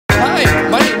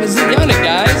is Ziana,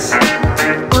 guys.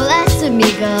 Hola,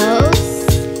 amigos.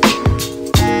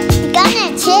 Gonna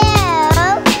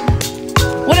chill.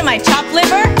 What am I, chopped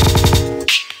liver?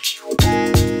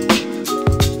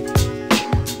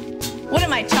 What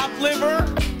am I, chopped liver?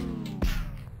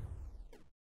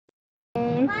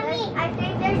 Mommy, I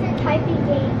think there's a typing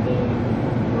game in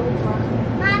Roblox.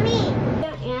 Mommy!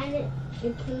 And it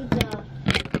includes the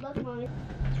look, Mommy.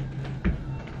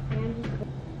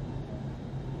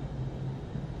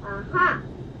 Uh-huh.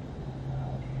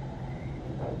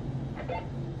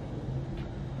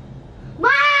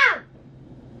 Mom!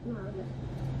 No,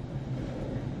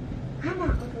 I'm not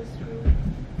on this room.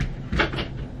 I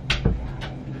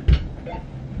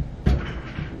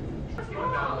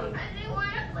didn't want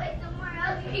to play somewhere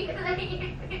else because I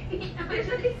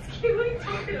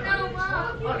No,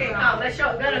 Mom. Okay, come, let's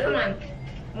show. Gunner, come on.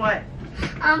 What?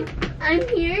 I'm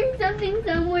hearing something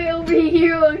somewhere over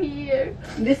here or here.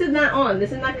 This is not on.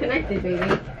 This is not connected, baby.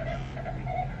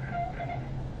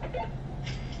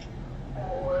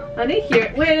 I didn't hear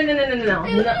it. Wait, no.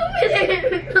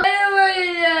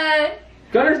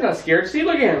 Gunner's not scared. See,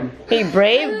 look at him. Hey,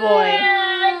 brave boy.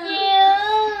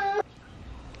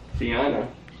 Ziana,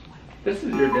 this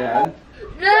is your dad.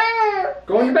 No!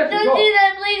 Go in your bed. Don't Go. do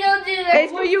that, please don't do that.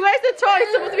 It's for you guys to try.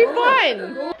 It's supposed to be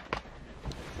fun.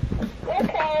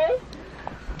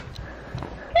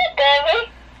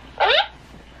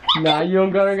 Nah, you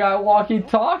and Gunner got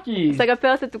walkie-talkies. Saca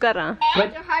pedazo de tu cara.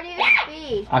 How do you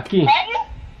speak? Aquí.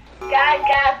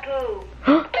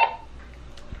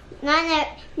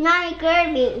 Not a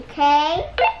Kirby, okay?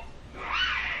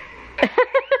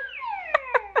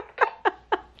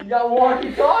 You got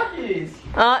walkie-talkies.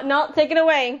 No, take it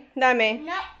away. Dame.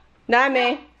 No,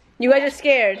 Dame. You guys are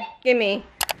scared. Give me.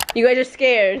 You guys are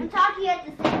scared. I'm talking at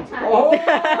the same time. Oh.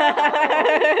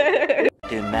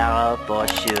 Tomorrow for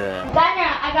sure.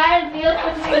 Gunner, I got a meal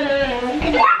for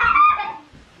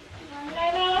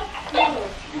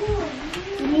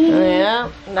Yeah,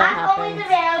 that I'm always happens.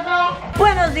 available.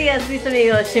 Buenos dias, mis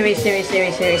amigos. Shimmy, shimmy,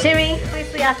 shimmy, shimmy, shimmy.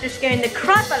 Obviously, after scaring the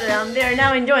crap out of them, they are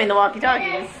now enjoying the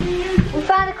walkie-talkies. We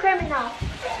found a criminal.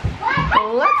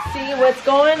 Let's see what's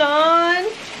going on.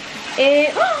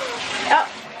 And, oh,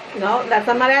 no, that's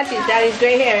not Mariachi. Daddy's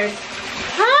gray hairs.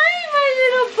 Hi, my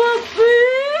little puppy.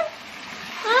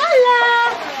 Hola.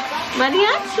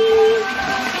 Mariachi.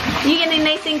 You getting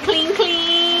nice and clean?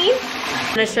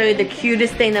 I'm gonna show you the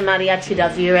cutest thing that Mariachi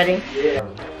does. Are you ready? Yeah.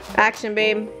 Action,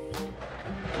 babe.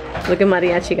 Look at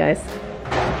Mariachi, guys.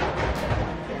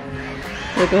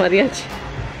 Look at Mariachi.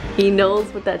 He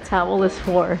knows what that towel is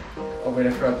for. Oh wait,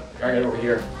 I got it over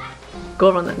here. Go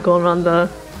around the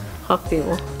hop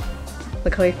table.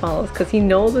 Look how he follows, because he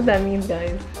knows what that means,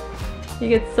 guys. He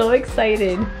gets so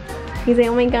excited. He's like,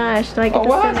 oh my gosh, do I get to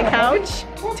sit on the couch?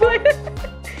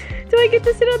 Do I get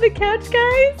to sit on the couch,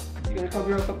 guys? You gonna come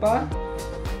here with Papa?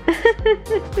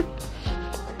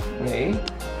 Wait.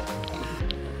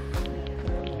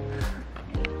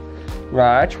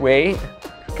 Raj, wait.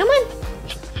 Come on.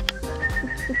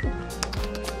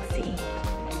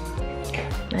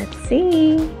 Let's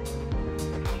see.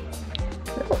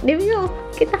 Oh, there we go.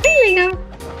 Get the highlight now.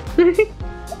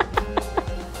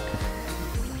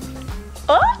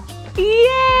 Oh,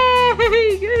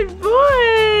 yay! Good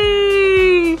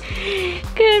boy.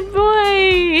 Good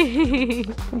boy.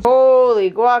 Holy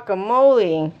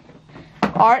guacamole.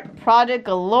 Art project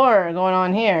galore going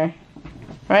on here.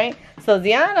 Right? So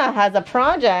Ziana has a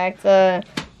project,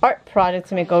 art project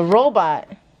to make a robot.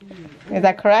 Is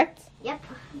that correct? Yep.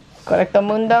 Correcto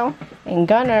mundo. And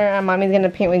Gunner, Mommy's gonna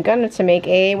paint with Gunner to make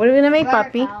a, what are we gonna make,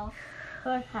 Papi?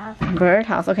 Birdhouse.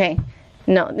 Birdhouse, okay.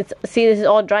 No, it's, see, this is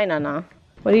all dry now.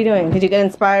 What are you doing? Did you get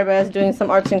inspired by us doing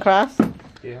some arts and crafts?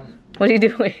 Yeah. What are you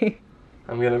doing?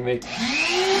 I'm gonna make.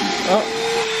 Oh,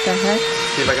 the heck?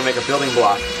 See if I can make a building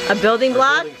block. A building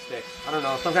block? Building stick. I don't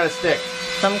know, some kind of stick.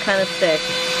 Some kind of stick.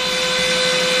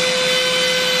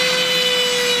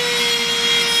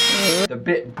 The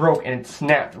bit broke and it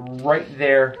snapped right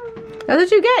there. That's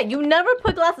what you get. You never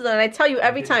put glasses on. I tell you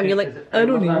every time. You're like, I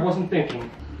don't I need. wasn't thinking.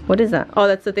 What is that? Oh,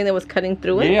 that's the thing that was cutting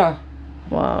through it? Yeah.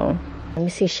 Wow. Let me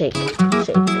see. Shake.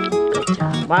 Shake. Good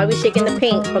job. Why are we shaking the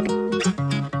paint? Okay.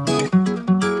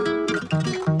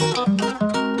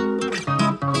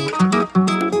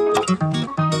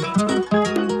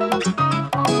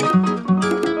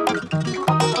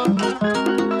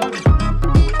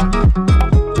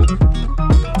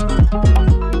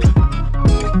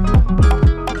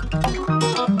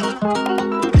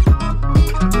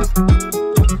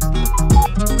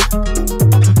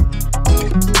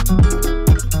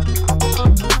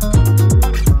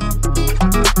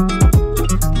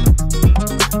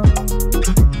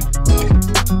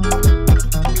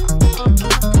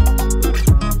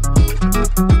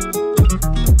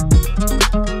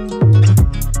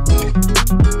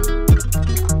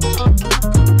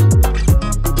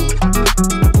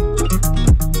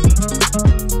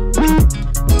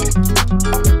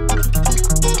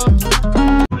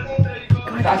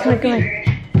 doing?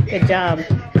 Good job.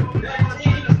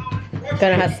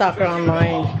 Gonna have soccer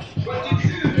online.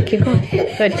 Keep going.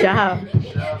 Good job.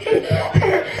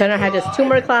 Gonna have just 2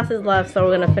 more classes left, so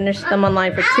we're gonna finish them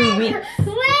online for 2 weeks.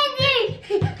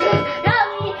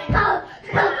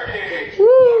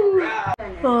 Woo!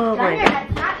 Oh my God.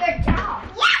 It's not your dog.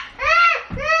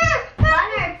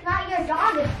 Runner, it's not your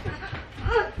dog.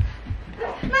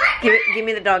 Give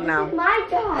me the dog now. My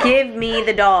dog. Give me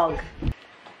the dog.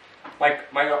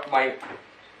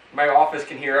 My office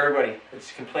can hear everybody.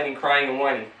 It's complaining, crying, and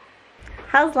whining.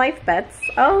 How's life, Bets?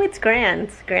 Oh, it's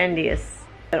grand. Grandiose.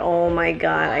 But oh my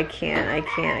God, I can't.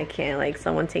 Like,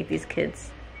 someone take these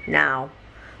kids now.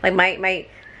 Like, my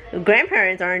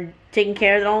grandparents aren't taking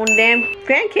care of their own damn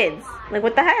grandkids. Like,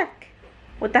 what the heck?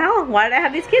 What the hell? Why did I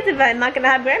have these kids if I'm not gonna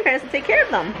have grandparents to take care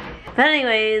of them? But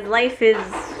anyways, life is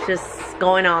just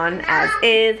going on as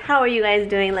is. How are you guys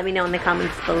doing? Let me know in the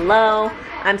comments below.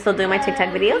 I'm still doing my TikTok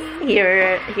videos.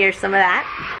 Here's some of that.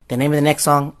 The name of the next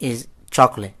song is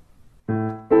Chocolate.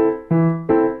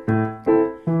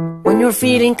 When you're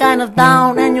feeling kind of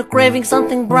down and you're craving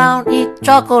something brown, eat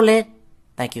chocolate.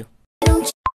 Thank you.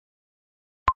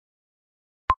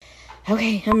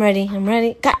 Okay, I'm ready.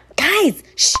 Guys,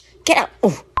 shh, get out.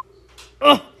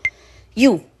 Oh,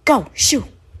 you go, shoo,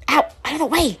 out of the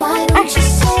way. Why don't you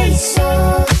say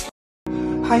so?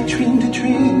 I dreamed a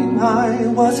dream I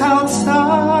was outside,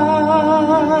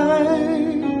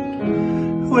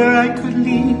 where I could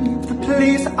leave the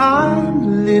place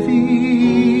I'm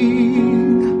living.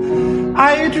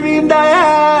 I dreamed I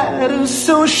had a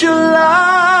social life.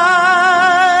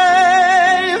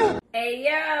 Hey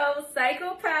yo,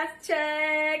 psychopath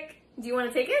check. Do you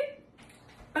want to take it?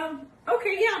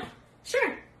 Okay, yeah,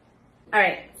 sure.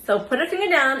 Alright, so put a finger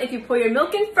down if you pour your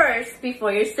milk in first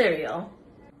before your cereal.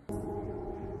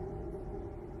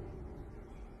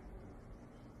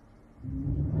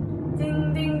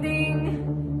 Ding, ding,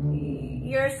 ding.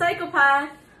 You're a psychopath.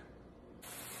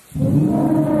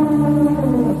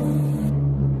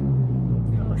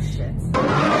 Oh shit.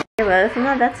 But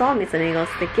no, that's all, mis amigos.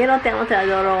 Te quiero, te amo, te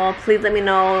adoro. Please let me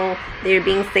know that you're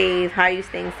being safe. How are you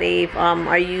staying safe?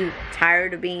 Are you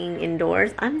tired of being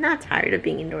indoors? I'm not tired of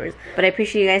being indoors, but I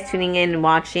appreciate you guys tuning in and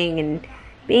watching and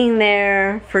being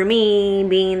there for me,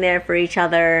 being there for each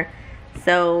other.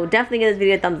 So definitely give this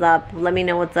video a thumbs up. Let me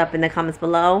know what's up in the comments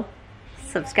below.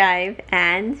 Subscribe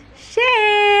and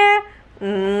share.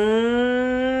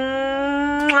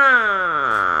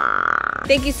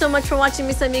 Thank you so much for watching,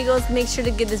 mis amigos. Make sure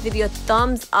to give this video a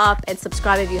thumbs up and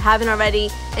subscribe if you haven't already.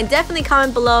 And definitely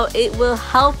comment below. It will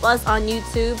help us on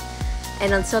YouTube.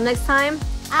 And until next time,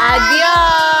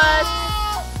 adios!